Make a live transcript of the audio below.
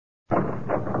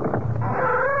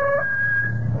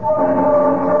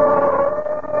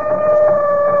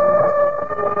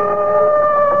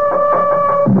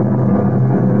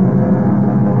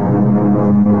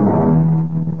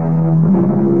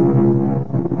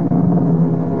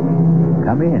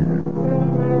Come in.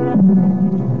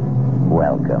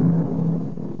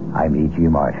 Welcome. I'm E.G.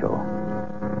 Marshall.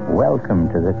 Welcome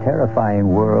to the terrifying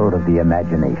world of the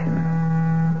imagination.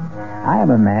 I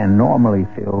am a man normally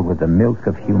filled with the milk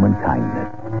of human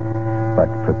kindness, but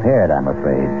prepared, I'm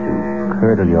afraid, to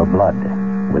curdle your blood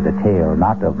with a tale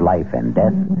not of life and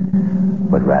death,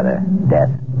 but rather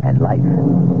death and life.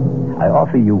 I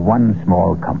offer you one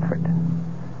small comfort.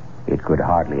 It could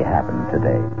hardly happen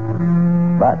today.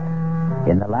 But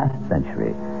in the last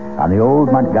century, on the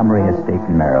old Montgomery estate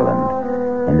in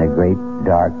Maryland, in the great,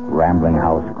 dark, rambling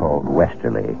house called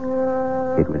Westerly,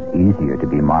 it was easier to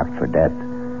be marked for death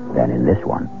than in this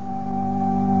one.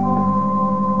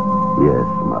 Yes,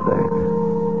 Mother.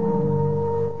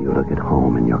 You look at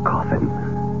home in your coffin.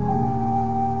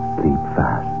 Sleep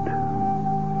fast.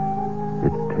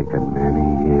 It's taken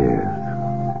many years,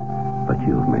 but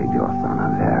you've made your son a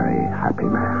very happy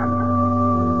man.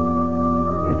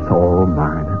 It's all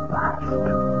mine at last.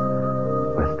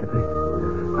 Westerly,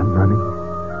 the money,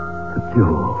 the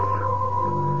jewels.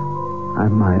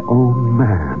 I'm my own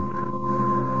man.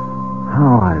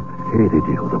 How I've hated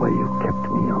you the way you kept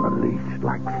me on a leash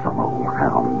like some old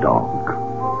hound dog.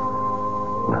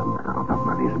 Well, now the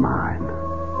money's mine.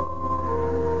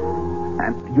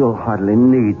 And you'll hardly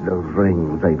need those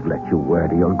rings they've let you wear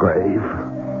to your grave.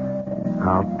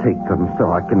 I'll take them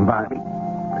so I can buy me.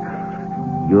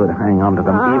 You'd hang on to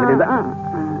them even if that...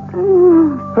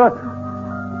 But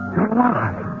you're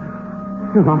alive.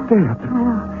 You're not dead.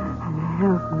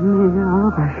 Help me.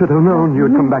 I should have known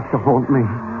you'd come back to haunt me.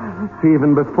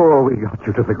 Even before we got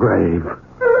you to the grave.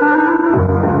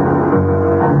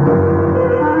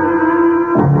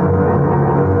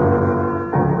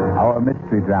 Our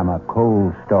mystery drama,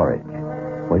 Cold Storage,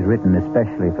 was written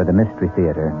especially for the Mystery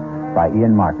Theater by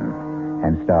Ian Martin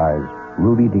and stars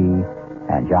Ruby Dee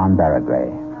and John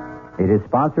Barragray. It is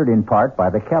sponsored in part by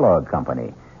the Kellogg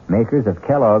Company, makers of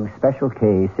Kellogg's Special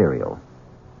K cereal.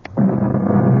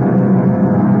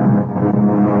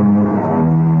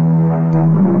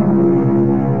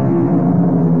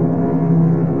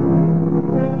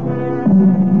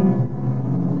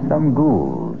 Some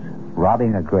ghouls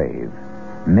robbing a grave.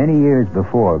 Many years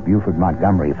before Buford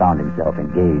Montgomery found himself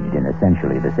engaged in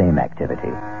essentially the same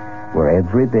activity, were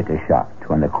every bit as shocked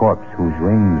when the corpse whose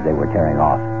wings they were tearing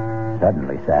off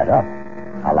suddenly sat up,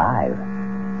 alive.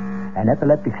 An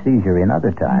epileptic seizure in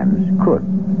other times could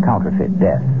counterfeit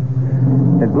death.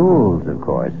 The ghouls, of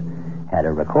course, had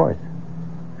a recourse.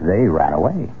 They ran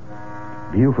away.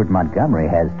 Buford Montgomery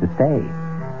has to stay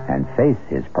and face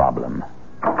his problem.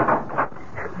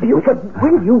 Buford,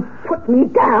 will you put me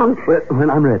down?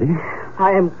 When I'm ready.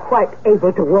 I am quite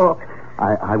able to walk.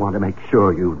 I want to make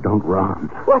sure you don't run.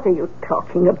 What are you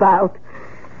talking about?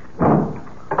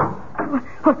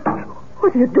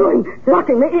 What are you doing?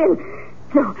 Locking me in?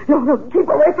 No, keep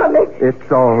away from me.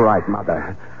 It's all right,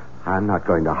 Mother. I'm not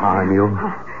going to harm you.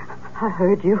 I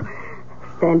heard you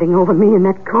standing over me in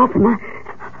that coffin.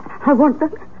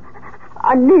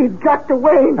 I need Dr.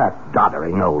 Wayne. That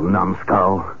doddering old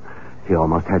numbskull. He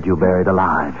almost had you buried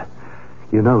alive.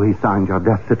 You know he signed your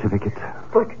death certificate.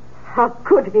 But how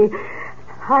could he?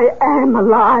 I am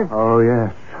alive. Oh,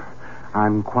 yes.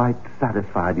 I'm quite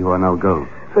satisfied you are no ghost.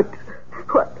 But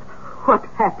what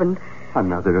happened?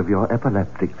 Another of your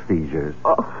epileptic seizures.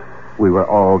 Oh. We were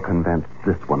all convinced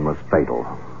this one was fatal.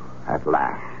 At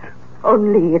last.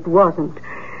 Only it wasn't.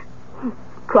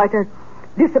 Quite a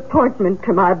disappointment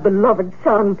to my beloved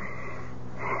son.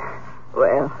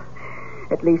 Well,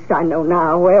 at least I know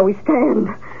now where we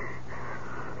stand.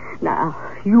 Now,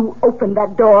 you open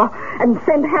that door and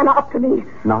send Hannah up to me.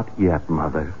 Not yet,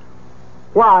 Mother.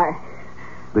 Why?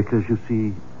 Because, you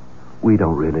see, we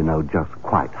don't really know just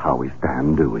quite how we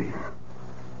stand, do we?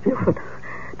 Buford,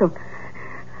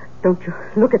 don't you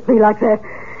look at me like that.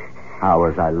 How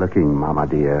was I looking, Mama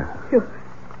dear?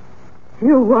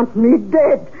 You want me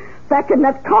dead, back in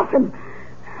that coffin.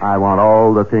 I want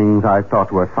all the things I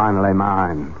thought were finally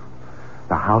mine.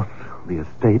 The house, the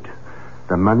estate,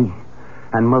 the money,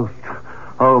 and most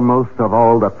of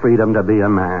all, the freedom to be a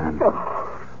man. Oh.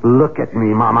 Look at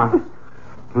me, Mama.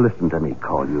 Listen to me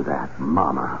call you that,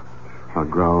 Mama. A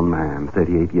grown man,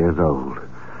 38 years old,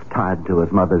 tied to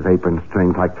his mother's apron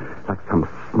strings like some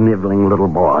sniveling little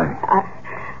boy.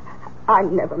 I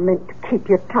never meant to keep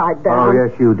you tied down. Oh,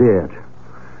 yes, you did.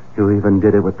 You even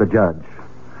did it with the judge.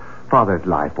 Father's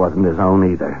life wasn't his own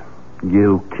either.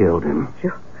 You killed him.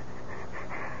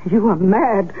 You are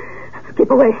mad. Keep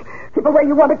away. Keep away.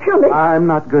 You want to kill me. I'm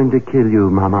not going to kill you,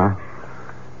 Mama.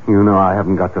 You know I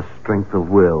haven't got the strength of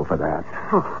will for that.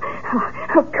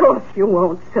 Oh, of course you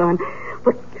won't, son.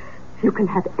 But You can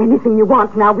have anything you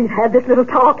want now we've had this little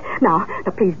talk. Now,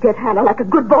 please get Hannah like a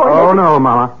good boy. Oh, no,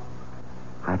 Mama.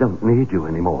 I don't need you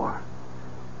anymore.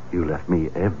 You left me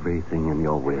everything in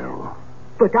your will.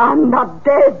 But I'm not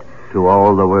dead. To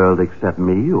all the world except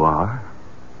me, you are.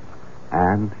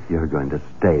 And you're going to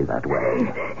stay that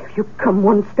way. If you come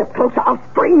one step closer, I'll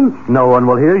scream. No one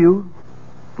will hear you.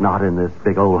 Not in this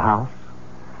big old house.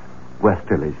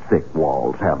 Westerly's thick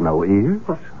walls have no ears.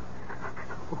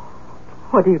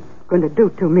 What are you going to do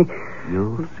to me?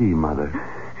 You'll see, Mother.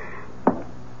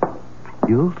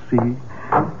 You'll see.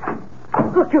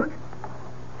 Look, you're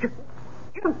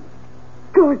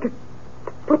going to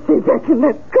put me back in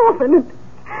that coffin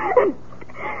and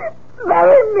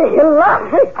bury me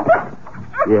alive.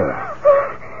 Yes.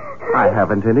 I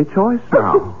haven't any choice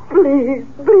now. Please.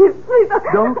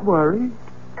 Don't worry.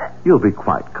 You'll be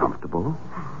quite comfortable.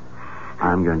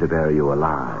 I'm going to bury you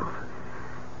alive.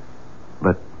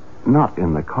 But not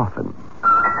in the coffin.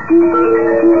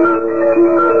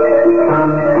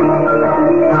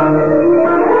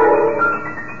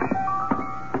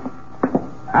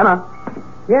 Hannah.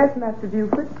 Yes, Master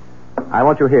Buford. I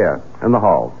want you here, in the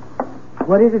hall.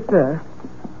 What is it, sir?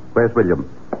 Where's William?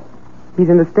 He's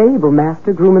in the stable,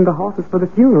 Master, grooming the horses for the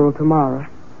funeral tomorrow.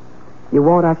 You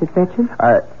want I should fetch him?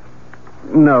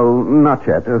 No, not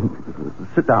yet.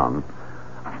 Sit down.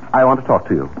 I want to talk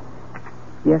to you.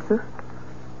 Yes, sir.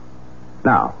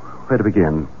 Now, where to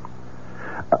begin?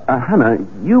 Hannah,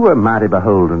 you were mighty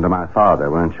beholden to my father,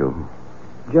 weren't you?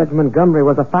 Judge Montgomery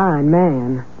was a fine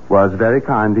man. Was very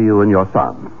kind to you and your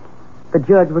son. The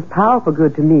judge was powerful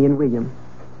good to me and William.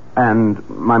 And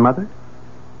my mother?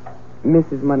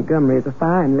 Mrs. Montgomery is a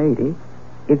fine lady.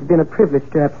 It's been a privilege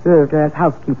to have served her as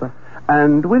housekeeper.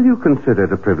 And will you consider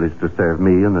it a privilege to serve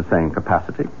me in the same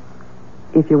capacity?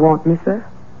 If you want me, sir.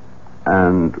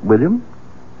 And William?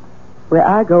 Where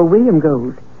I go, William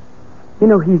goes. You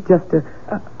know, he's just a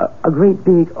great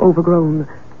big overgrown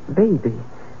baby.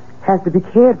 Has to be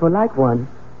cared for like one.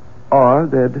 Or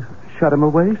they'd shut him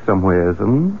away somewheres,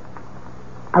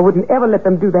 I wouldn't ever let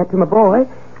them do that to my boy.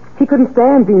 He couldn't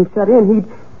stand being shut in.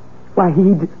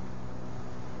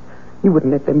 You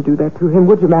wouldn't let them do that to him,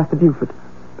 would you, Master Buford?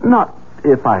 Not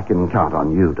if I can count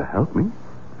on you to help me.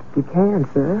 You can,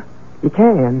 sir. You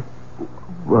can.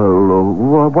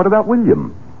 Well, what about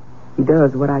William? He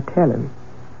does what I tell him.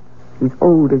 He's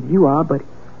old as you are, but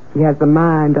he has the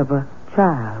mind of a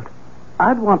child.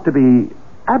 I'd want to be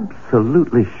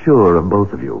absolutely sure of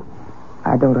both of you.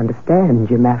 I don't understand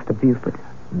you, Master Buford.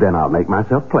 Then I'll make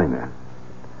myself plainer.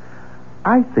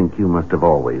 I think you must have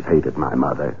always hated my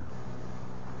mother.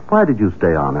 Why did you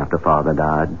stay on after Father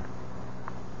died?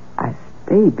 I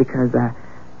stayed because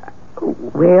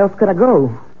where else could I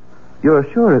go? You're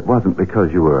sure it wasn't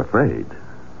because you were afraid?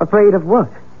 Afraid of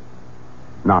what?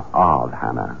 Not of,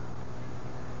 Hannah.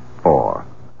 For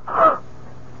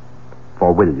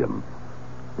William.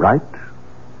 Right?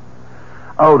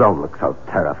 Oh, don't look so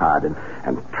terrified and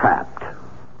trapped.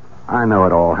 I know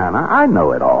it all, Hannah. I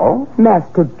know it all.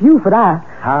 Master Buford,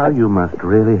 How you must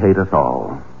really hate us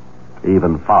all.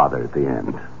 Even Father at the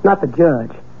end. Not the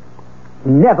judge.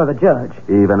 Never the judge.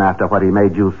 Even after what he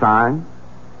made you sign?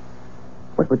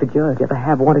 What would the judge ever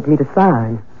have wanted me to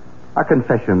sign? A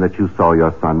confession that you saw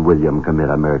your son William commit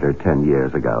a murder 10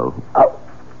 years ago. Oh.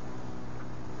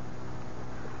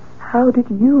 How did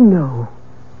you know?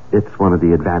 It's one of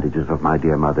the advantages of my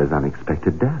dear mother's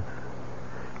unexpected death.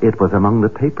 It was among the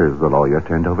papers the lawyer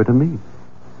turned over to me.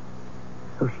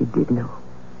 So she did know.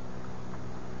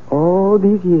 All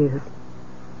these years.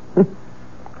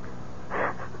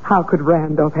 How could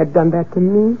Randolph have done that to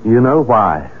me? You know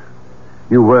why.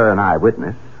 You were an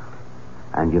eyewitness.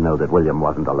 And you know that William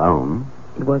wasn't alone.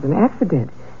 It was an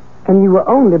accident. And you were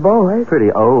only boys.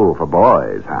 Pretty old for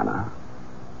boys, Hannah.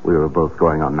 We were both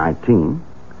going on 19.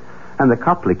 And the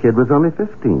Copley kid was only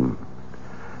 15.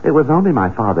 It was only my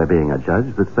father being a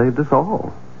judge that saved us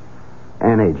all.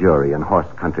 Any jury in horse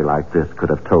country like this could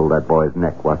have told that boy's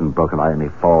neck wasn't broken by any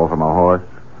fall from a horse.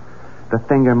 The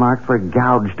finger marks were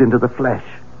gouged into the flesh.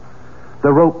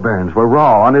 The rope burns were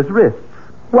raw on his wrists.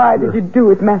 Why did you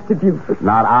do it, Master Buford?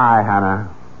 Not I, Hannah.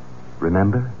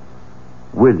 Remember?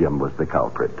 William was the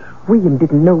culprit. William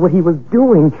didn't know what he was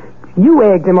doing. You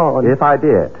egged him on. If I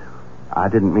did, I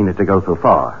didn't mean it to go so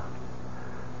far.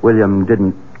 William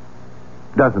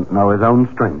doesn't know his own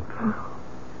strength.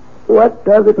 What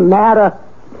does it matter?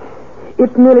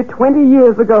 It's nearly 20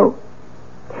 years ago.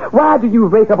 Why do you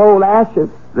rake up old ashes?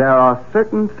 There are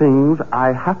certain things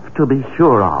I have to be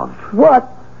sure of. What?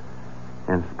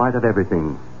 In spite of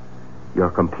everything, your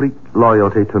complete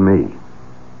loyalty to me.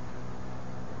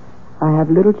 I have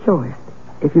little choice.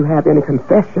 If you have any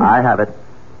confession. I have it.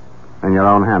 In your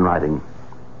own handwriting.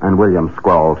 And William's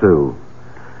scrawl, too.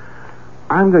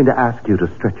 I'm going to ask you to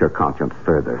stretch your conscience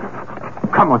further.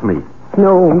 Come with me.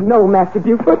 No, Master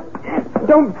Buford.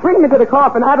 Don't bring me to the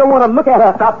coffin. I don't want to look at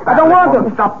her. Stop battling. I don't want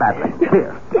to. Stop battling.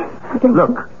 Here.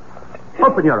 Look.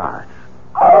 Open your eyes.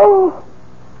 Oh!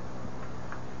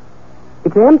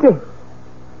 It's empty.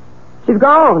 She's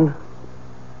gone.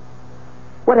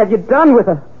 What have you done with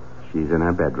her? She's in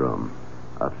her bedroom.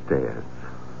 Upstairs.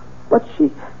 But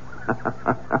she...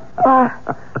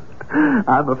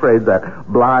 I'm afraid that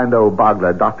blind old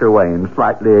boggler, Dr. Wayne,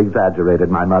 slightly exaggerated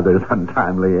my mother's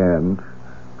untimely end.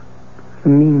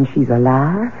 You mean she's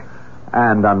alive?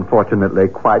 And unfortunately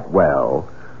quite well.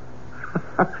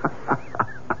 I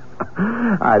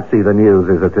see the news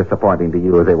is as disappointing to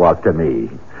you as it was to me.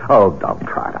 Oh, don't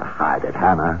try to hide it,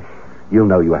 Hannah. You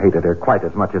know you hated her quite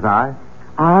as much as I.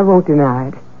 I won't deny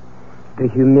it. The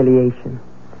humiliation,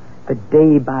 the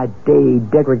day-by-day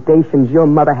degradations your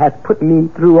mother has put me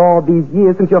through all these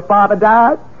years since your father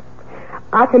died,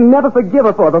 I can never forgive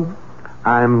her for them.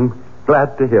 I'm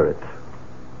glad to hear it.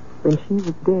 When she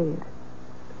was dead,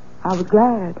 I was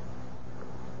glad.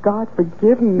 God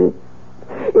forgive me.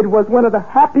 It was one of the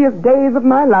happiest days of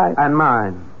my life. And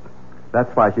mine.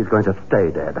 That's why she's going to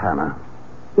stay dead, Hannah.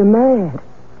 You're mad.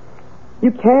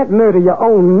 You can't murder your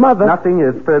own mother. Nothing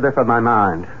is further from my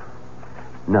mind.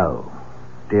 No.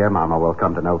 Dear Mama will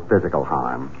come to no physical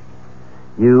harm.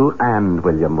 You and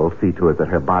William will see to it that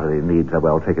her bodily needs are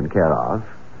well taken care of.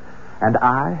 And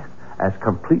I, as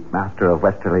complete master of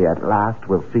Westerly at last,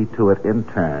 will see to it in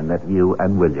turn that you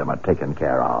and William are taken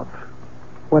care of.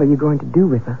 What are you going to do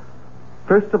with her?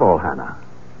 First of all, Hannah,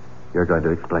 you're going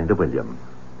to explain to William.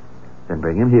 Then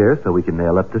bring him here so we can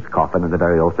nail up this coffin and the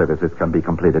burial services can be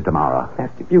completed tomorrow.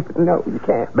 Master Buford, no, you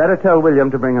can't. Better tell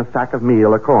William to bring a sack of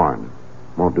meal or corn.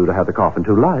 Won't do to have the coffin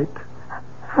too light.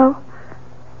 How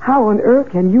on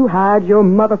earth can you hide your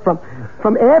mother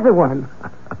from everyone?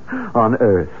 On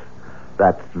earth.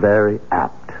 That's very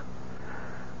apt.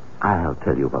 I'll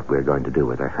tell you what we're going to do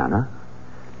with her, Hannah.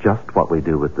 Just what we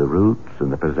do with the roots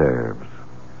and the preserves.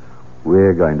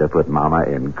 We're going to put Mama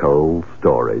in cold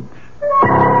storage.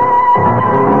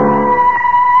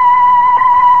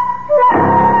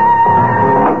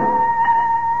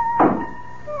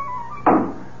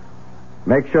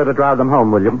 Make sure to drive them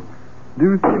home, William.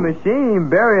 Do see machine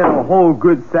burying a whole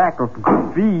good sack of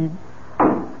good feed.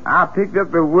 I picked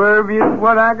up the wormiest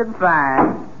one I could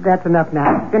find. That's enough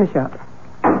now. Finish up.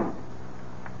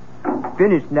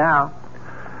 Finished now.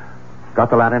 Got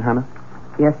the lantern, Hannah?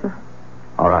 Yes, sir.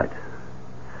 All right.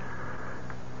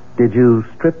 Did you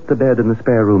strip the bed in the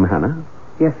spare room, Hannah?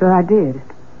 Yes, sir, I did.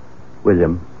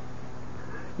 William,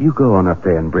 you go on up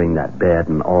there and bring that bed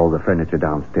and all the furniture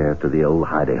downstairs to the old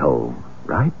hidey-hole,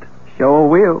 right? Sure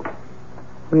will.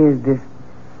 Where's this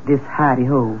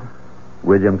hidey-hole?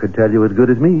 William could tell you as good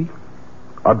as me.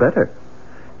 Or better.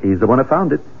 He's the one who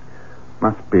found it.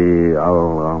 Must be,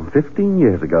 15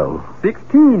 years ago.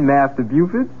 16, Master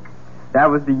Buford. That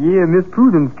was the year Miss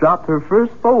Prudence dropped her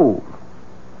first foal.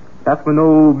 That's when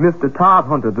old Mr. Todd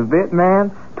Hunter, the vet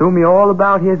man, told me all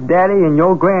about his daddy and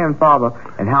your grandfather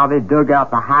and how they dug out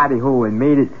the hidey-hole and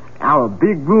made it out a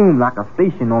big room like a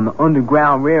station on the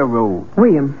Underground Railroad.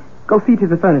 William, go see to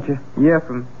the furniture. Yes,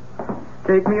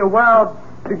 take me a while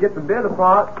to get the bed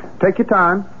apart. Take your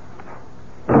time.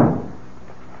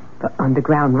 The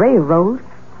Underground Railroad?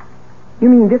 You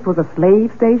mean this was a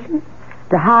slave station?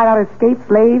 To hide out escaped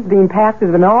slaves being passed to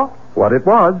the north? What it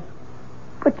was.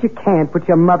 But you can't put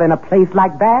your mother in a place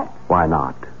like that. Why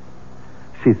not?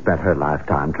 She spent her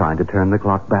lifetime trying to turn the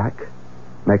clock back,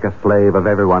 make a slave of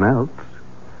everyone else.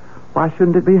 Why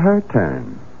shouldn't it be her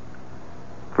turn?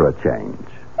 For a change.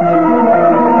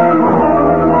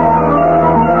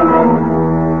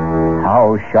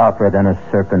 How sharper than a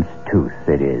serpent's tooth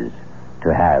it is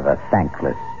to have a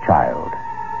thankless child,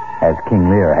 as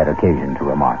King Lear had occasion to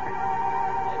remark.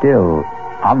 Still,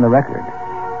 on the record,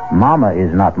 Mama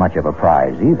is not much of a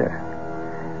prize either.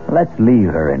 Let's leave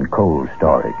her in cold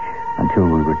storage until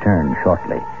we return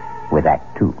shortly with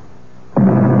Act 2.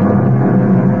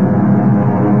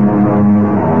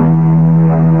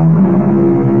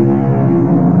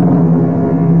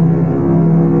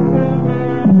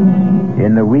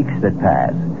 In the weeks that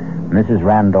pass, Mrs.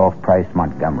 Randolph Price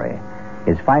Montgomery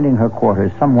is finding her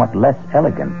quarters somewhat less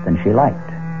elegant than she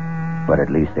liked. But at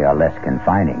least they are less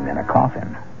confining than a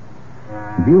coffin.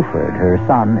 Buford, her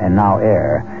son and now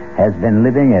heir, has been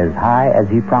living as high as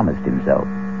he promised himself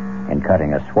and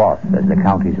cutting a swath as the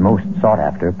county's most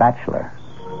sought-after bachelor.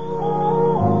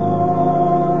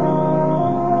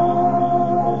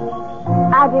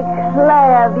 I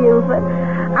declare, Buford,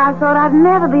 I thought I'd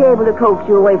never be able to coax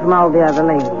you away from all the other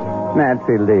ladies.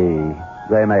 Nancy Lee,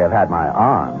 they may have had my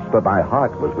arms, but my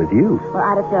heart was with you. Well,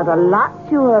 I'd have felt a lot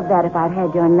sure of that if I'd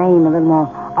had your name a little more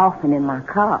often in my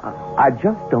car. I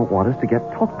just don't want us to get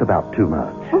talked about too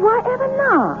much. Well, why ever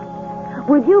not?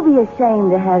 Would you be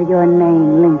ashamed to have your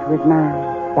name linked with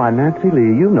mine? Why, Nancy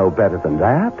Lee, you know better than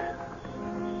that.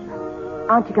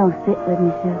 Aren't you going to sit with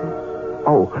me, sugar?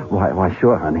 Oh, why,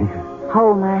 sure, honey.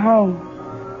 Hold my hand.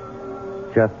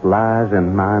 Just lies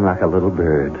in mine like a little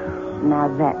bird. Now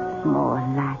that's more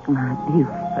like my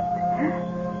Buford.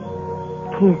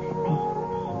 Kiss me.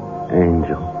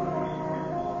 Angel.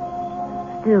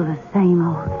 Still the same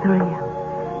old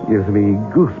thrill. Gives me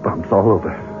goosebumps all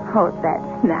over. Oh,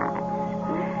 that's nice.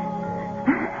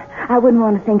 I wouldn't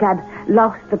want to think I'd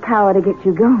lost the power to get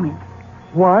you going.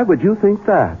 Why would you think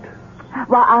that?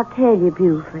 Well, I'll tell you,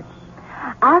 Buford.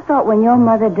 I thought when your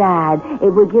mother died, it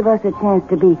would give us a chance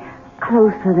to be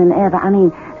closer than ever. I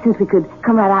mean, since we could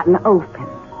come right out in the open.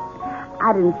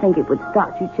 I didn't think it would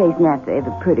start you chasing after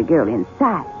every pretty girl in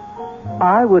sight.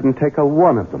 I wouldn't take a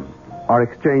one of them or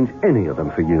exchange any of them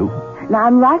for you. Now,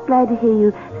 I'm right glad to hear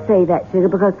you say that, sugar,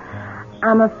 because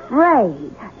I'm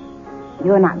afraid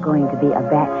you're not going to be a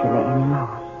bachelor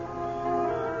anymore.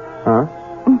 Huh?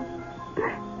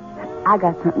 I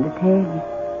got something to tell you.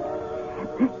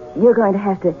 You're going to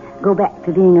have to go back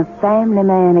to being a family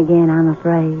man again, I'm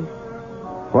afraid.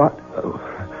 What?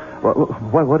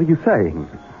 What are you saying?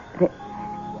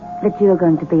 That you're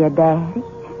going to be a daddy.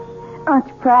 Aren't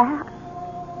you proud?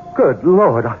 Good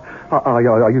Lord.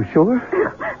 Are you sure?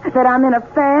 That I'm in a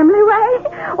family way?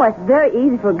 Well, it's very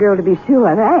easy for a girl to be sure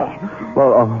of that.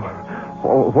 Well,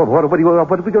 what are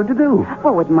we going to do?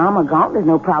 Well, with Mama gone, there's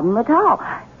no problem at all.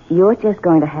 You're just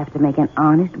going to have to make an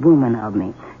honest woman of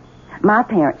me. My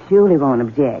parents surely won't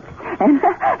object. And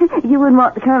you wouldn't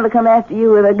want the colonel to come after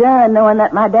you with a gun knowing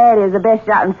that my daddy is the best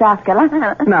shot in South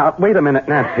Carolina. Now, wait a minute,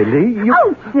 Nancy Lee.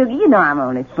 Oh, sugar, you know I'm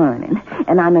only funning.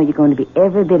 And I know you're going to be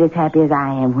every bit as happy as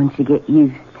I am once you get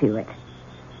used to it.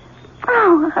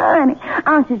 Oh, honey,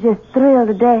 aren't you just thrilled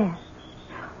to death?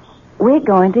 We're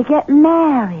going to get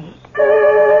married.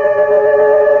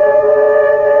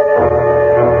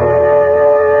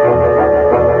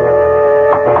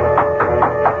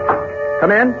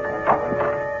 Come in.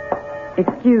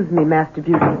 Excuse me, Master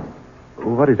Buford.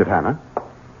 What is it, Hannah?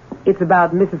 It's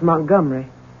about Mrs. Montgomery.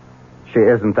 She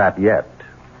isn't that yet.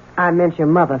 I meant your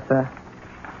mother, sir.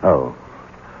 Oh,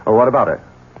 what about her?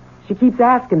 She keeps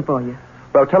asking for you.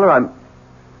 Well, tell her I'm...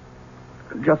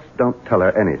 Just don't tell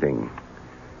her anything.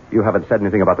 You haven't said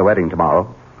anything about the wedding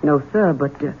tomorrow. No, sir,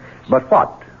 but... But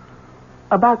what?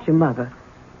 About your mother.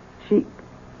 She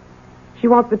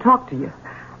wants to talk to you.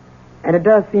 And it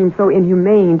does seem so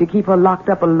inhumane to keep her locked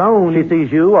up alone. She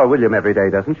sees you or William every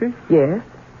day, doesn't she? Yes.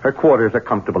 Her quarters are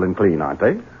comfortable and clean, aren't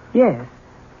they? Yes.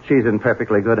 She's in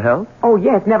perfectly good health? Oh,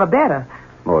 yes, never better.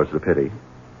 More's the pity.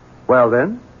 Well,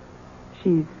 then?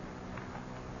 She's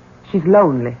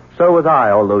lonely. So was I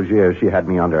all those years she had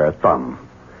me under her thumb.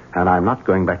 And I'm not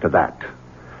going back to that.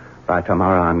 By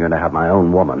tomorrow, I'm going to have my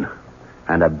own woman.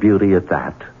 And a beauty at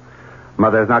that.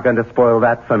 Mother's not going to spoil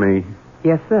that for me.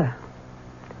 Yes, sir.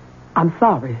 I'm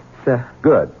sorry, sir.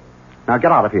 Good. Now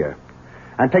get out of here.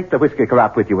 And take the whiskey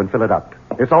carafe with you and fill it up.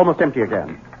 It's almost empty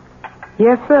again.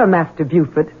 Yes, sir, Master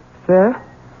Buford. Sir?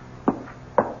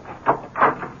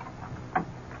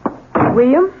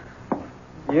 William?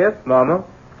 Yes, Mama.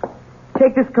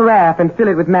 Take this carafe and fill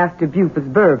it with Master Buford's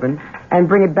bourbon and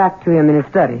bring it back to him in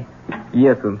his study.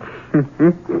 Yes, sir.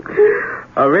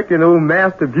 I reckon old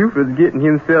Master Buford's getting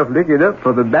himself liquored up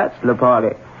for the bachelor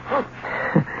party.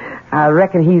 I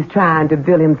reckon he's trying to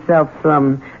build himself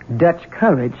some Dutch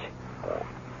courage.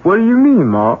 What do you mean,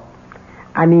 Ma?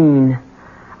 I mean,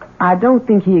 I don't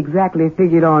think he exactly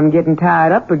figured on getting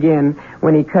tied up again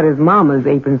when he cut his mama's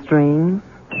apron strings.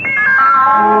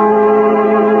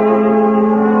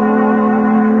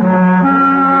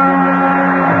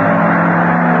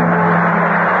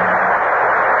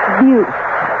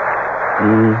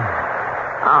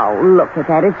 Oh, look at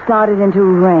that. It started into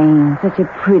rain. Such a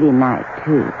pretty night,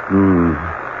 too.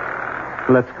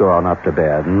 Let's go on up to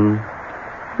bed,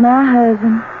 My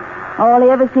husband. All he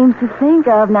ever seems to think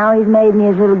of now he's made me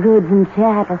his little goods and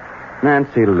chattels.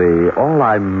 Nancy Lee, all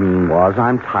I mean was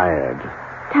I'm tired.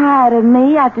 Tired of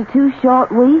me after 2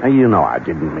 short weeks? You know I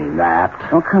didn't mean that.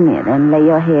 Well, come here and lay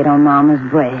your head on Mama's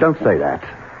breast. Don't say that.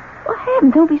 Well,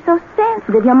 heavens, don't be so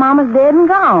sensitive. Your Mama's dead and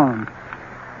gone.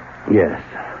 Yes.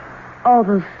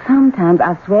 Although sometimes,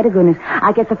 I swear to goodness,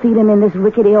 I get the feeling in this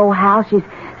rickety old house she's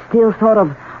still sort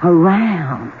of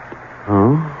around.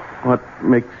 Oh? What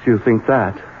makes you think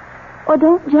that? Well,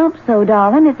 don't jump so,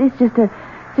 darling. It's just a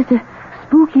Just a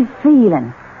spooky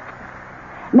feeling.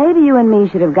 Maybe you and me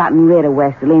should have gotten rid of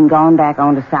Westerly and gone back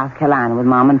on to South Carolina with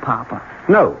Mom and Papa.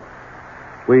 No.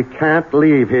 We can't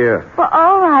leave here. Well,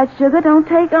 all right, sugar. Don't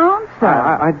take on, sir.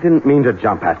 I didn't mean to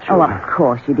jump at you. Oh, of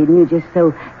course you didn't. You're just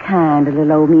so kind to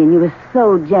little old me, and you were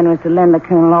so generous to lend the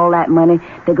Colonel all that money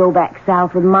to go back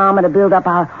south with Mama to build up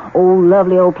our old,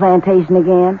 lovely old plantation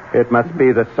again. It must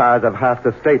be the size of half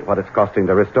the state what it's costing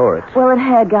to restore it. Well, it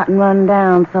had gotten run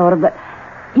down, sort of, but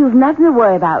you've nothing to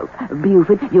worry about,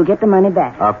 Buford. You'll get the money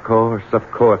back. Of course,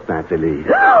 Nancy Lee.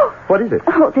 What is it?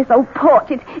 Oh, this old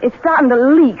porch. It's starting to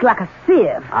leak like a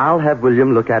sieve. I'll have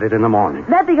William look at it in the morning.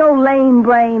 That big old lame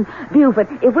brain. Buford,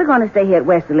 if we're going to stay here at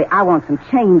Westerly, I want some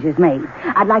changes made.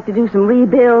 I'd like to do some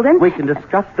rebuilding. We can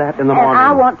discuss that in the And morning.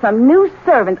 I want some new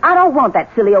servants. I don't want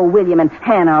that silly old William and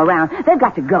Hannah around. They've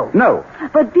got to go. No.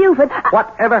 But, Buford...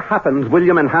 Whatever happens,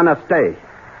 William and Hannah stay.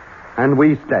 And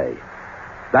we stay.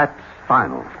 That's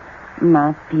final.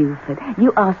 My Buford,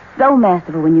 you are so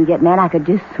masterful when you get mad I could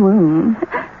just swoon.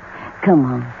 Come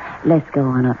on, let's go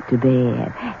on up to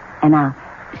bed. And I'll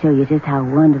show you just how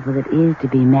wonderful it is to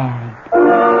be married.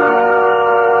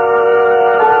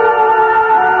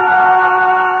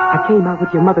 I came out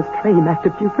with your mother's tray,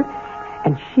 Master Buford,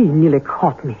 and she nearly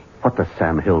caught me. What the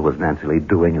Sam Hill was Nancy Lee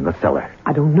doing in the cellar?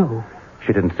 I don't know.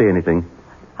 She didn't see anything.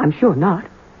 I'm sure not.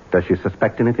 Does she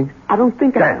suspect anything? I don't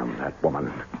think Damn that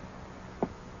woman.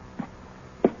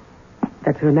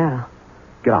 That's her now.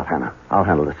 Get out, Hannah. I'll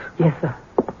handle this. Yes, sir.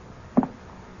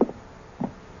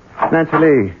 Nancy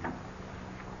Lee,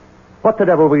 what the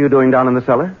devil were you doing down in the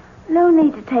cellar? No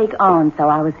need to take on, so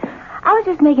I was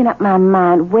just making up my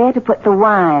mind where to put the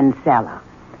wine cellar.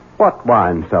 What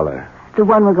wine cellar? The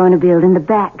one we're going to build in the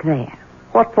back there.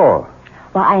 What for?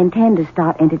 Well, I intend to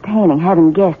start entertaining,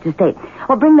 having guests to stay.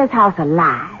 Well, bring this house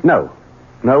alive. No.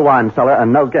 No wine cellar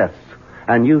and no guests.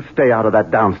 And you stay out of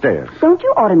that downstairs. Don't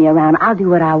you order me around. I'll do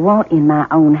what I want in my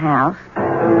own house.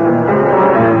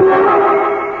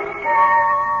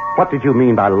 What did you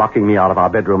mean by locking me out of our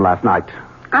bedroom last night?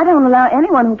 I don't allow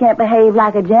anyone who can't behave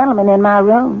like a gentleman in my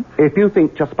room. If you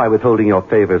think just by withholding your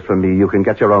favors from me you can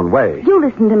get your own way... You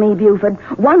listen to me, Buford.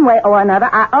 One way or another,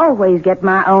 I always get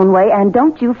my own way, and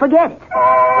don't you forget it.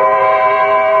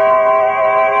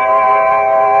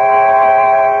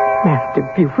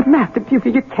 Master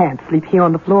Buford, you can't sleep here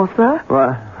on the floor, sir.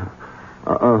 What?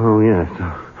 Oh, yes.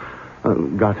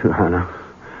 Got to, Hannah.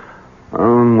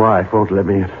 Own wife won't let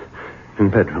me in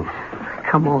bedroom.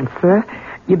 Come on, sir.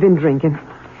 You've been drinking.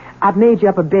 I've made you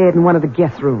up a bed in one of the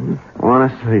guest rooms.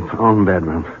 Want to sleep on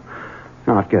bedroom.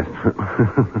 Not guest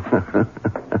room.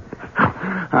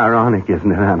 Ironic,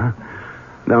 isn't it, Hannah?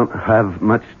 Don't have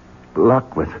much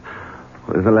luck with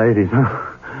the ladies, huh?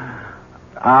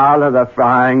 Out of the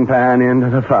frying pan into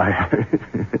the fire.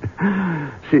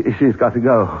 She's got to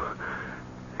go.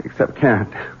 Except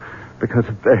can't. Because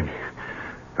of baby.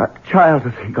 Got a child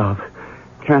to think of.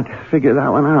 Can't figure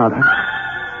that one out.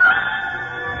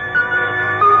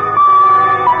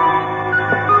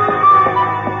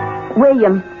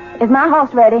 William, is my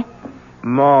horse ready?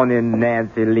 Morning,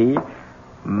 Nancy Lee.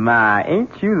 My,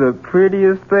 ain't you the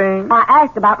prettiest thing? I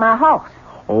asked about my horse.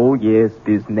 Oh, yes,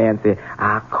 Miss Nancy.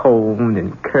 I combed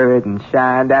and curried and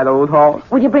shined that old horse.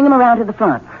 Would you bring him around to the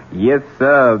front? Yes,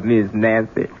 sir, Miss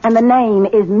Nancy. And the name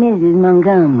is Mrs.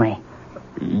 Montgomery.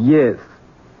 Yes,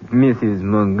 Mrs.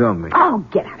 Montgomery. Oh,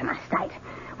 get out of my sight.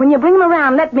 When you bring him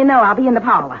around, let me know. I'll be in the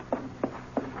parlor.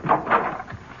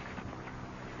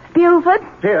 Buford?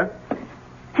 Here.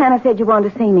 Hannah said you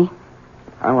wanted to see me.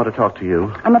 I want to talk to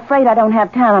you. I'm afraid I don't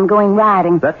have time. I'm going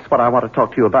riding. That's what I want to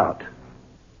talk to you about.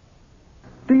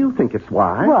 Do you think it's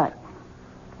wise? What?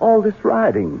 All this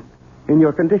riding in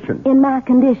your condition. In my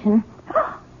condition?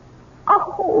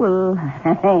 Oh,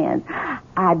 land.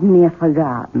 I'd near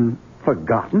forgotten.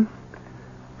 Forgotten?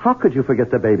 How could you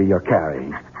forget the baby you're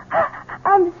carrying?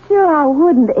 I'm sure I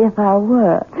wouldn't if I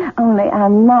were. Only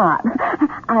I'm not.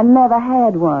 I never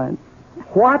had one.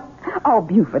 What? Oh,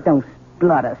 Buford, don't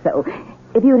splutter so.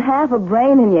 If you'd half a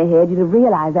brain in your head, you'd have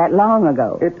realized that long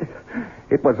ago.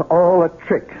 It was all a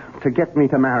trick to get me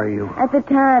to marry you. At the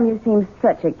time, you seemed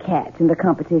such a catch, and the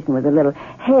competition was a little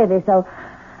heavy, so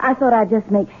I thought I'd just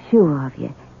make sure of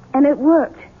you. And it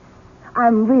worked.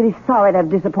 I'm really sorry to have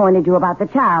disappointed you about the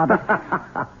child.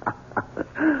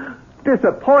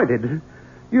 Disappointed?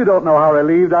 You don't know how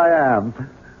relieved I am.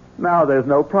 Now there's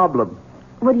no problem.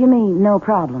 What do you mean, no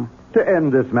problem? To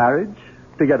end this marriage,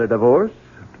 to get a divorce.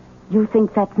 You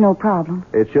think that's no problem?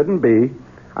 It shouldn't be.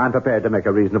 I'm prepared to make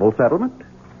a reasonable settlement.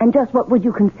 And just what would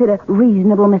you consider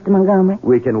reasonable, Mr. Montgomery?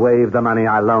 We can waive the money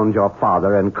I loaned your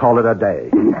father and call it a day.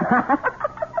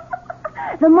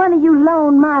 The money you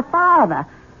loaned my father?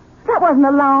 That wasn't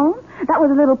a loan. That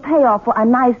was a little payoff for a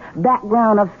nice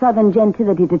background of Southern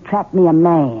gentility to trap me a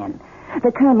man.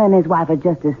 The Colonel and his wife are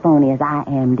just as phony as I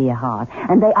am, dear heart,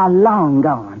 and they are long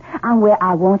gone. I'm where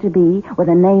I want to be with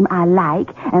a name I like,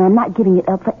 and I'm not giving it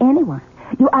up for anyone.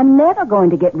 You are never going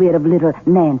to get rid of little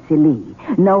Nancy Lee.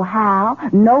 No how,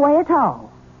 no way at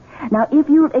all. Now, if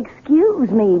you'll excuse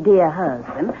me, dear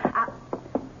husband,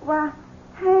 Why,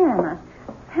 Hannah.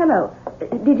 Hello.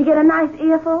 Did you get a nice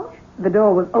earful? The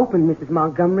door was open, Mrs.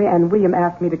 Montgomery, and William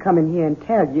asked me to come in here and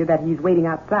tell you that he's waiting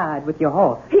outside with your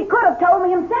horse. He could have told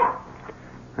me himself.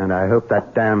 And I hope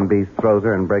that damn beast throws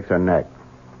her and breaks her neck.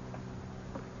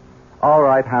 All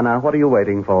right, Hannah, what are you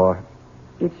waiting for?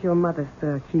 It's your mother,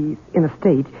 sir. She's in a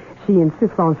state. She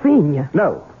insists on seeing you.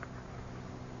 No.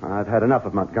 I've had enough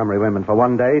of Montgomery women for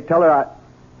one day. Tell her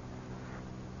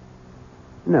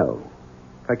No.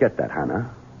 Forget that,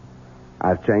 Hannah.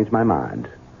 I've changed my mind.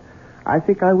 I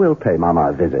think I will pay Mama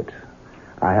a visit.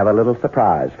 I have a little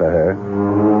surprise for her.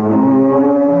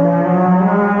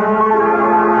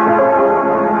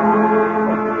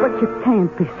 But you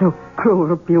can't be so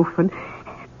cruel, Buford.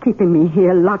 Keeping me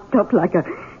here locked up like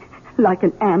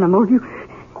an animal.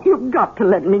 You've got to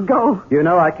let me go. You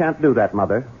know I can't do that,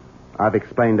 Mother. I've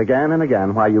explained again and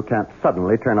again why you can't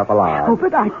suddenly turn up alive. Oh,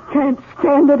 but I can't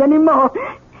stand it anymore.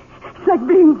 It's like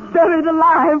being buried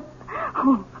alive.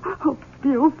 Oh,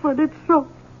 Buford, it's so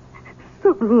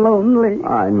lonely.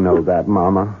 I know that,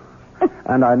 Mama.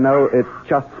 And I know it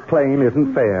just plain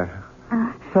isn't fair.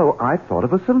 So I thought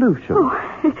of a solution.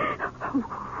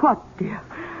 What, dear?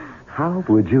 How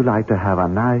would you like to have a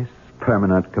nice,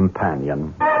 permanent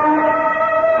companion?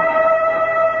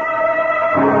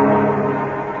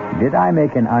 Did I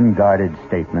make an unguarded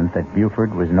statement that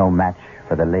Buford was no match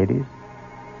for the ladies?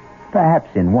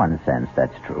 Perhaps in one sense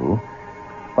that's true.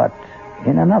 But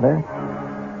in another,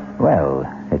 well,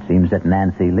 it seems that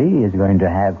Nancy Lee is going to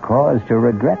have cause to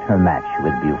regret her match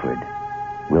with Buford.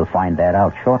 We'll find that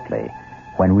out shortly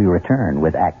when we return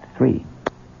with Act 3.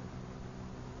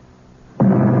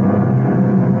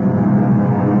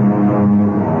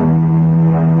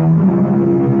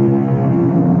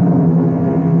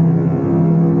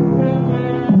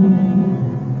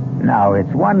 Now,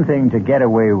 it's one thing to get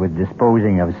away with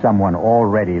disposing of someone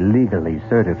already legally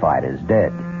certified as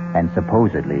dead and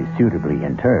supposedly suitably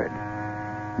interred.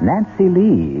 Nancy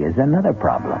Lee is another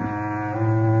problem.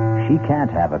 She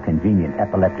can't have a convenient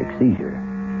epileptic seizure.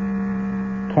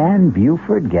 Can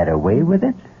Buford get away with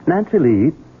it? Nancy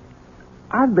Lee,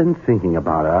 I've been thinking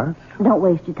about us. Don't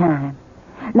waste your time.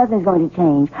 Nothing's going to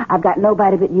change. I've got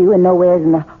nobody but you and nowhere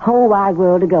in the whole wide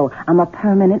world to go. I'm a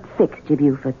permanent fixture,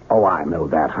 Buford. Oh, I know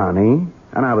that, honey.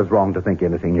 And I was wrong to think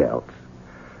anything else.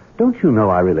 Don't you know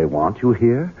I really want you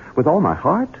here with all my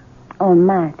heart? On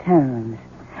my terms.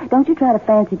 Don't you try to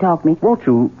fancy talk me. Won't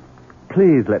you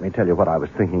please let me tell you what I was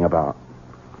thinking about?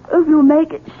 If you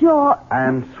make it short.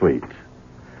 And sweet.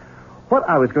 What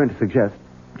I was going to suggest,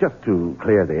 just to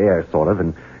clear the air, sort of,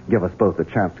 and give us both a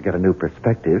chance to get a new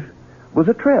perspective, was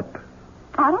a trip.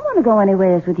 I don't want to go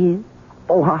anywhere else with you.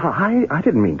 Oh, I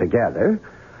didn't mean together.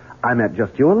 I meant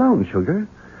just you alone, sugar.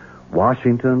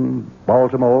 Washington,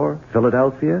 Baltimore,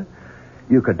 Philadelphia.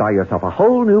 You could buy yourself a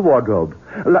whole new wardrobe.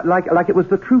 Like it was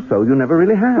the trousseau you never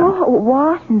really had. Oh,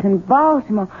 Washington,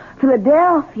 Baltimore,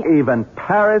 Philadelphia. Even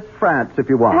Paris, France, if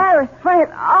you want. Paris,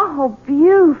 France. Oh,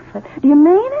 Buford. Do you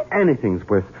mean it? Anything's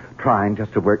worth trying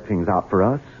just to work things out for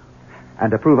us.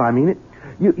 And to prove I mean it,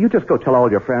 you just go tell all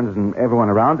your friends and everyone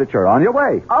around that you're on your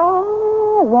way.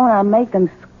 Oh, won't I make them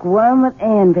squirm with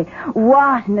envy?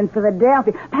 Washington,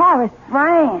 Philadelphia, Paris,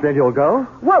 France. Then you'll go?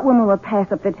 What woman will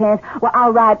pass up the chance? Well,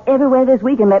 I'll ride everywhere this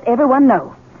week and let everyone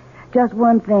know. Just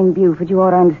one thing, Buford, you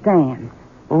ought to understand.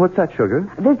 Well, what's that, sugar?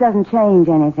 This doesn't change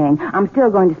anything. I'm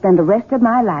still going to spend the rest of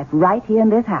my life right here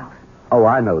in this house. Oh,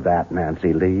 I know that,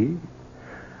 Nancy Lee.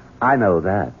 I know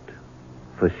that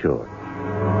for sure.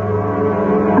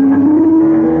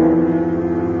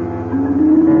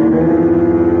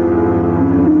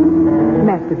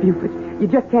 Master Buford, you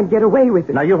just can't get away with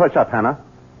it. Now, you hush up, Hannah.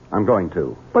 I'm going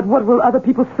to. But what will other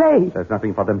people say? There's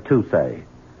nothing for them to say.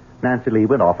 Nancy Lee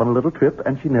went off on a little trip,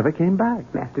 and she never came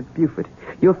back. Master Buford,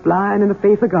 you're flying in the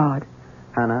face of God.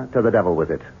 Hannah, to the devil with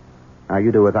it. Now,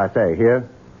 you do as I say. Here?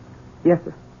 Yes,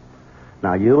 sir.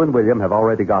 Now, you and William have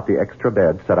already got the extra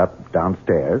bed set up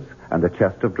downstairs and the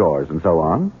chest of drawers and so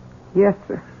on. Yes,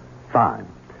 sir. Fine.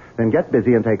 Then get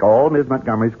busy and take all Miss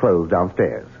Montgomery's clothes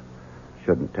downstairs.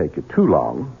 Shouldn't take you too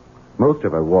long. Most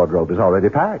of her wardrobe is already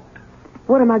packed.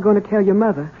 What am I going to tell your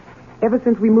mother? Ever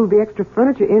since we moved the extra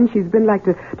furniture in, she's been like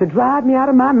to drive me out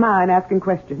of my mind asking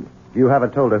questions. You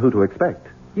haven't told her who to expect.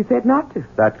 You said not to.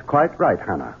 That's quite right,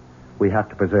 Hannah. We have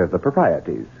to preserve the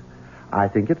proprieties. I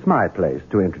think it's my place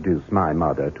to introduce my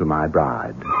mother to my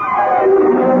bride.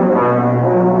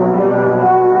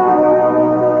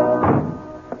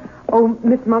 Oh,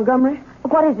 Miss Montgomery,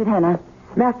 What is it, Hannah?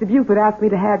 Master Buford asked me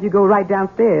to have you go right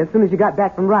downstairs as soon as you got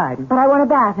back from riding. But I want a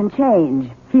bath and change.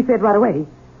 He said right away,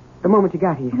 the moment you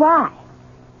got here. Why?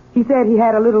 He said he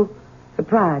had a little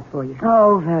surprise for you.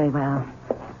 Oh, very well.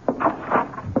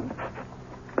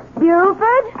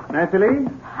 Buford? Nancy Lee,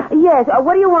 Yes,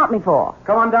 what do you want me for?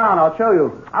 come on down. I'll show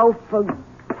you. Oh, for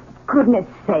goodness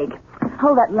sake.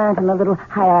 Hold that lantern a little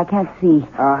higher. I can't see.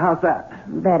 How's that?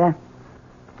 Better.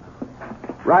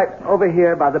 Right over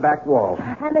here by the back wall.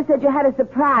 Hannah said you had a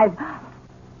surprise.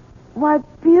 Why,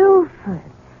 Buford,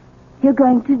 you're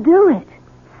going to do it.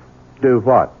 Do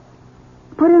what?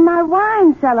 Put in my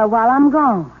wine cellar while I'm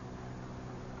gone.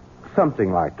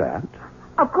 Something like that.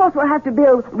 Of course, we'll have to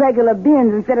build regular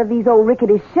bins instead of these old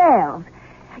rickety shelves.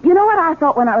 You know what I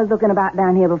thought when I was looking about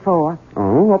down here before?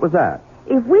 Oh, what was that?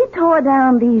 If we tore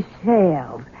down these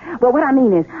shelves, well, what I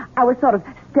mean is, I was sort of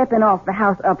stepping off the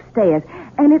house upstairs,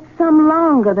 and it's some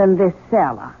longer than this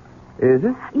cellar. Is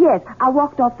it? Yes, I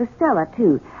walked off the cellar,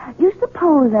 too. You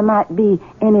suppose there might be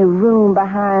any room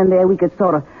behind there we could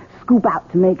sort of scoop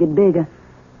out to make it bigger?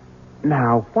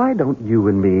 Now, why don't you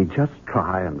and me just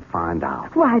try and find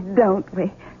out? Why don't we?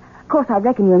 Of course, I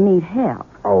reckon you'll need help.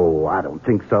 Oh, I don't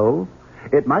think so.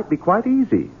 It might be quite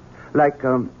easy. Like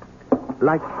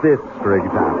this, for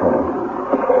example.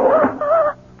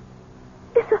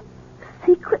 It's a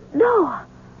secret door.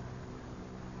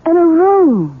 And a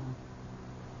room.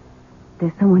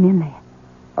 There's someone in there.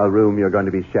 A room you're going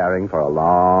to be sharing for a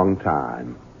long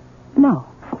time. No,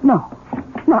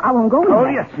 I won't go in Oh,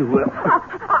 there. yes, you will.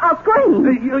 I'll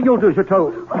scream. You'll do as you're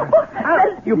told.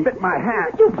 You bit my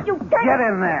hand. You can't. Get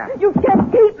in there. You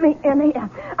can't keep me in here.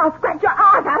 I'll scratch your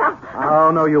eyes out.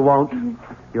 Oh, no, you won't.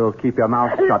 You'll keep your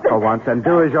mouth shut for once and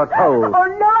do as you're told. Oh,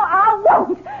 no, I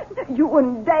won't. You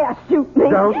wouldn't dare shoot me.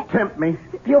 Don't tempt me.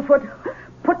 Buford,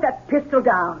 put that pistol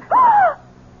down. No.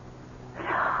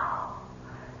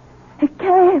 It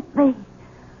can't be.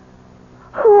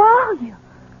 Who are you?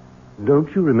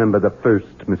 Don't you remember the first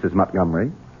Mrs.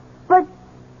 Montgomery? But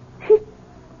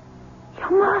your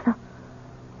mother.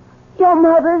 Your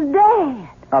mother's dead.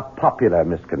 A popular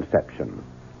misconception.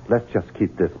 Let's just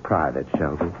keep this private,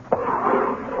 shall we?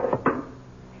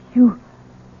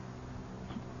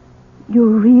 You're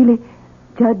really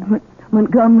Judge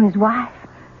Montgomery's wife?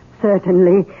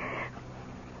 Certainly.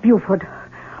 Buford,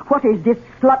 what is this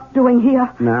slut doing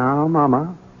here? Now,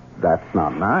 Mama, that's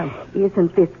not nice.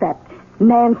 Isn't this that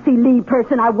Nancy Lee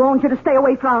person I warned you to stay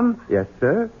away from? Yes,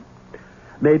 sir.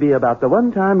 Maybe about the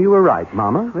one time you were right,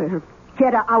 Mama. Well,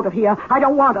 get her out of here. I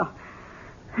don't want her.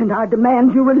 And I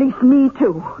demand you release me,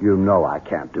 too. You know I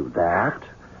can't do that.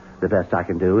 The best I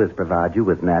can do is provide you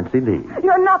with Nancy Lee.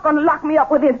 You're not going to lock me up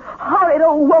with this horrid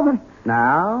old woman.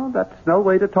 Now, that's no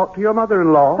way to talk to your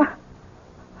mother-in-law.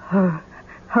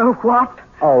 Oh, what?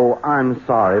 Oh, I'm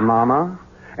sorry, Mama.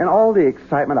 In all the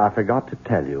excitement, I forgot to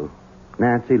tell you.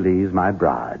 Nancy Lee's my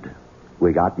bride.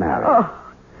 We got married. Oh.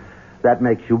 That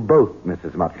makes you both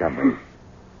Mrs. Montgomery.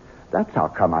 That's how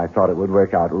come I thought it would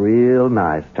work out real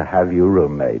nice to have you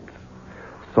roommates.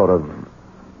 Sort of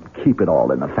keep it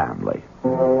all in the family.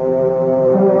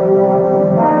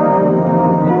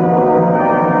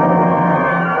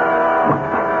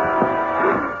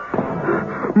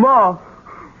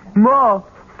 Ma.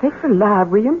 Sakes alive,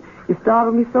 William. You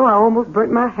startled me so I almost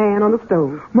burnt my hand on the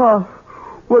stove. Ma,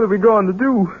 what are we going to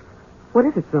do? What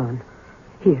is it, son?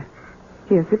 Here,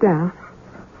 sit down.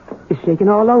 It's shaking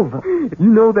all over. You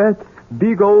know that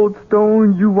big old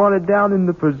stone you wanted down in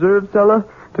the preserve cellar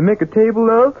to make a table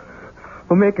of?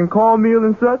 For making cornmeal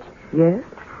and such? Yes?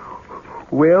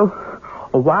 Well,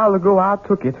 a while ago I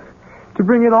took it to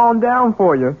bring it on down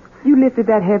for you. You lifted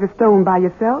that heavy stone by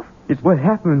yourself? It's what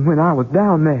happened when I was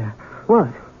down there. What?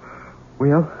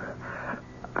 Well,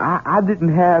 I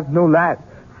didn't have no light,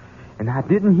 and I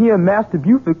didn't hear Master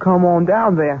Buford come on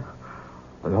down there.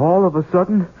 But all of a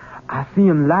sudden, I see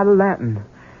him light a lantern.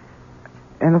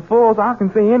 And as far as I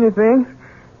can say anything,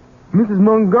 Mrs.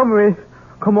 Montgomery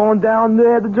come on down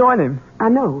there to join him. I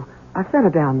know. I sent her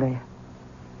down there.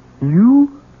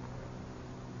 You?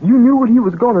 You knew what he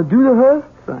was going to do to her?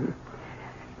 Son,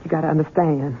 you got to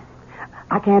understand.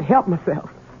 I can't help myself.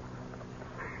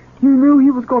 You knew he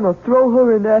was going to throw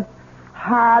her in that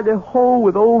hidey hole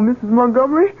with old Mrs.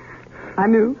 Montgomery? I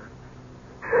knew.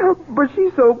 But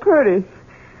she's so pretty.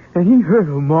 And he hurt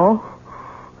her, Ma.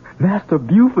 Master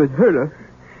Buford hurt her.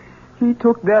 He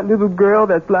took that little girl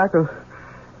that's like a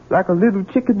little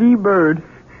chickadee bird.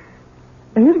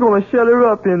 And he's going to shut her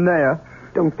up in there.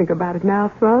 Don't think about it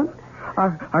now, son.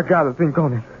 I gotta think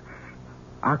on it.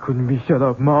 I couldn't be shut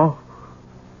up, Ma.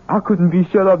 I couldn't be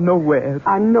shut up nowhere.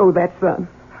 I know that, son.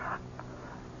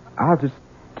 I'll just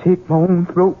take my own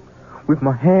throat with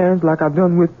my hands like I've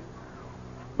done with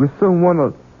someone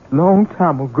a long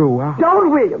time ago.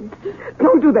 Don't, William.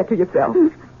 Don't do that to yourself.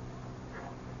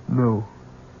 No.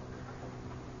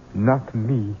 Not to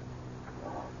me.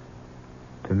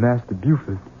 To Master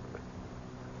Buford.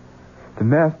 To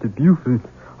Master Buford,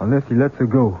 unless he lets her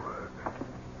go.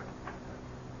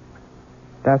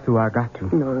 That's who I got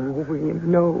to. No,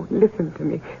 William, no. Listen to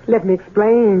me. Let me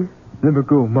explain. Let me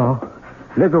go, Ma.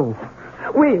 Let go.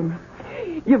 William,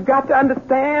 you've got to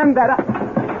understand that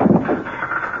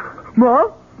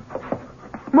Ma?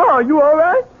 Ma, you all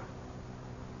right?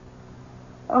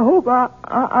 I hope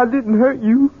I didn't hurt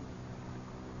you.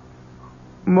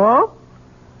 Ma?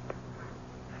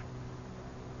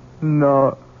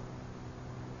 No.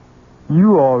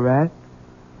 You all right?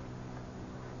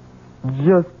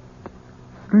 Just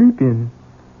sleeping.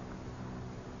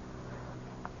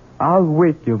 I'll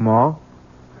wake you, Ma.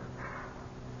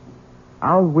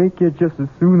 I'll wake you just as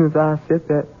soon as I set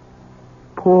that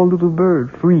poor little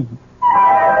bird free.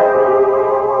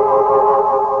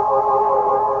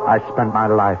 I spent my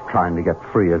life trying to get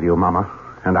free of you, Mama,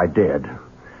 and I did.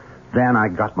 Then I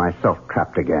got myself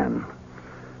trapped again.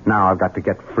 Now I've got to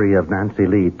get free of Nancy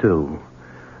Lee, too.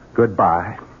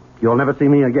 Goodbye. You'll never see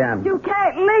me again. You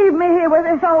can't leave me here with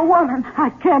this old woman. I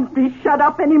can't be shut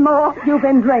up anymore. You've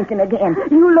been drinking again.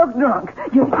 You look drunk.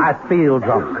 I feel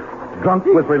drunk. Drunk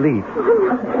with relief.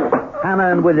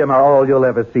 Hannah and William are all you'll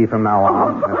ever see from now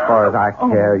on. As far as I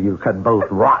care, you could both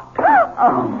rot.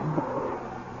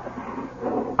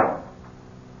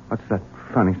 What's that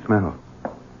funny smell?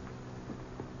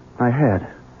 My head.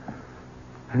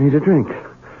 I need a drink.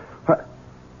 What?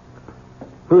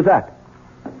 Who's that?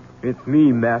 It's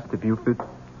me, Master Buford.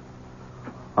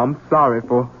 I'm sorry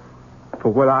for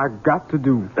what I got to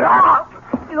do.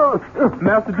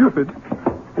 Master Buford.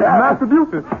 Master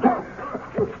Buford.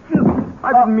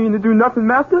 I didn't mean to do nothing,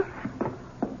 Master.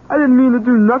 I didn't mean to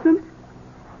do nothing.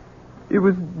 It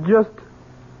was just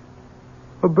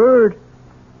a bird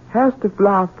has to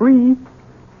fly free.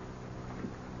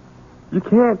 You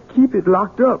can't keep it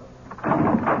locked up.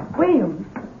 William?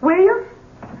 William?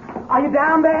 Are you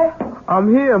down there? I'm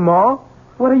here, Ma.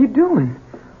 What are you doing?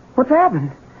 What's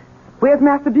happened? Where's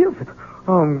Master Buford?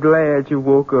 I'm glad you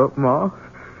woke up, Ma.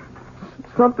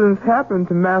 Something's happened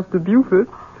to Master Buford.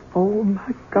 Oh,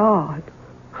 my God.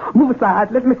 Move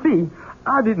aside. Let me see.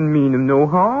 I didn't mean him no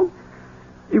harm.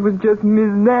 It was just Miss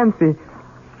Nancy.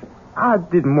 I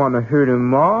didn't want to hurt him,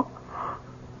 Ma.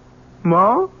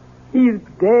 Ma? He's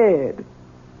dead.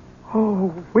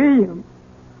 Oh, William.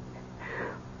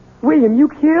 William, you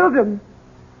killed him.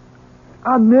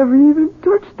 I never even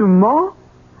touched him, Ma.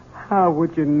 How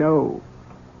would you know?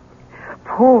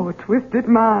 Poor twisted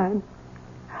mind.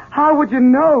 How would you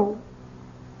know?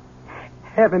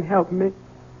 Heaven help me.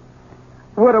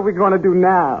 What are we going to do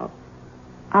now?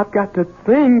 I've got to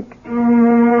think.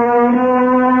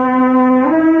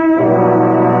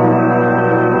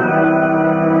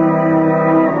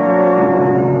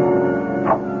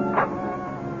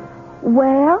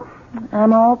 Well,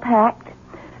 I'm all packed.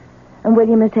 And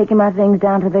William is taking my things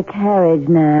down to the carriage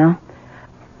now.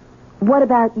 What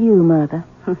about you, Mother?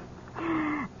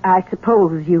 I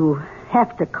suppose you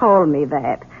have to call me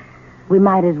that. We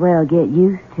might as well get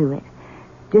used to it.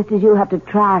 Just as you'll have to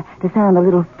try to sound a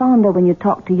little fonder when you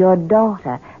talk to your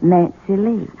daughter, Nancy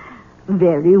Lee.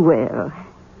 Very well.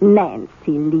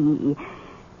 Nancy Lee.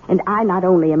 And I not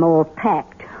only am all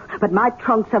packed, but my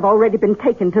trunks have already been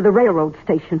taken to the railroad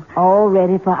station. All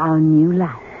ready for our new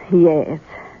life. Yes.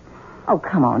 Oh,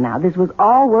 come on now. This was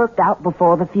all worked out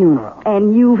before the funeral.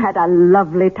 And you've had a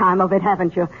lovely time of it,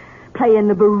 haven't you? Playing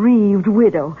the bereaved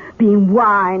widow, being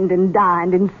wined and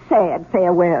dined in sad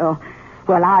farewell.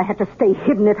 Well, I had to stay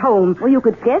hidden at home. Well, you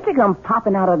could scarcely come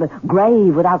popping out of the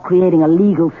grave without creating a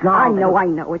legal snarl. I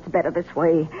know. It's better this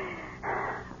way.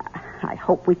 I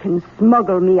hope we can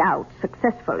smuggle me out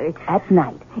successfully. At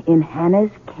night, in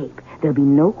Hannah's cape. There'll be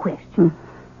no question.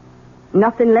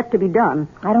 Nothing left to be done.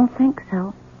 I don't think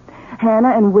so.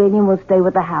 Hannah and William will stay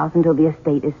with the house until the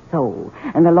estate is sold,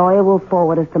 and the lawyer will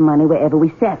forward us the money wherever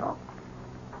we settle.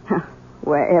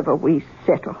 Wherever we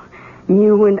settle.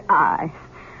 You and I.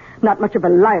 Not much of a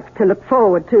life to look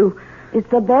forward to. It's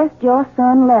the best your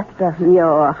son left us.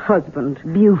 Your husband.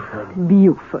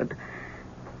 Buford.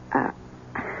 I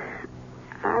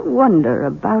wonder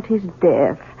about his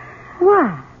death.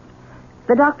 Why?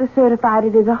 The doctor certified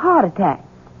it as a heart attack.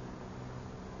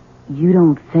 You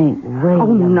don't think William...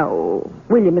 Oh, no.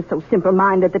 William is so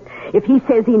simple-minded that if he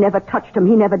says he never touched him,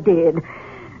 he never did.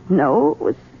 No, it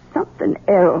was something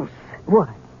else. What?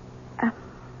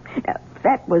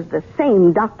 That was the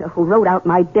same doctor who wrote out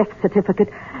my death certificate.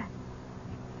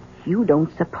 You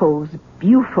don't suppose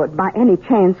Buford, by any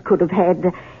chance, could have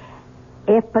had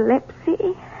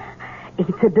epilepsy?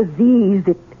 It's a disease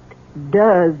that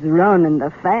does run in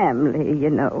the family, you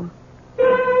know.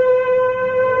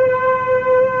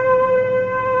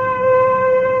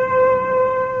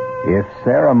 If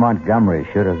Sarah Montgomery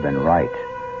should have been right,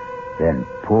 then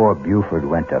poor Buford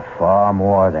went to far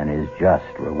more than his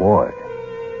just reward.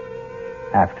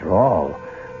 After all,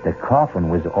 the coffin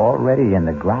was already in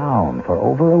the ground for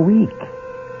over a week.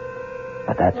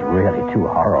 But that's really too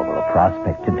horrible a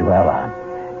prospect to dwell on,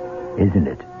 isn't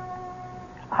it?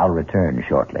 I'll return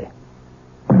shortly.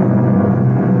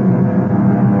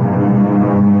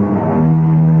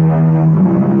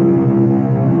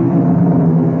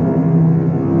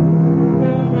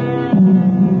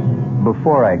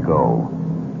 Before I go,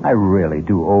 I really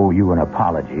do owe you an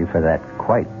apology for that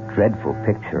quite dreadful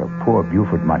picture of poor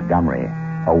Buford Montgomery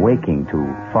awaking to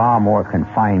far more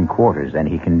confined quarters than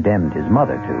he condemned his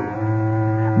mother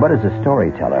to. But as a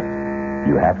storyteller,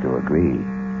 you have to agree,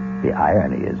 the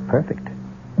irony is perfect.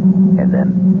 And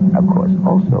then, of course,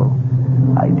 also,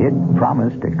 I did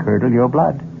promise to curdle your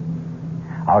blood.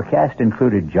 Our cast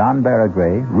included John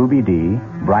Barragray, Ruby Dee,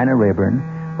 Bryna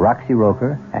Rayburn, Roxy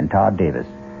Roker, and Todd Davis.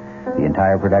 The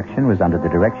entire production was under the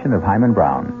direction of Hyman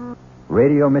Brown.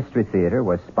 Radio Mystery Theater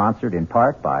was sponsored in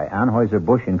part by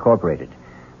Anheuser-Busch Incorporated,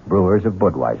 brewers of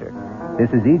Budweiser.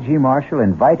 This is E.G. Marshall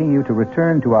inviting you to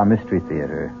return to our Mystery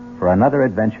Theater for another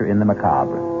adventure in the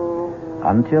macabre.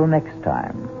 Until next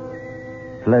time,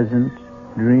 pleasant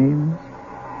dreams.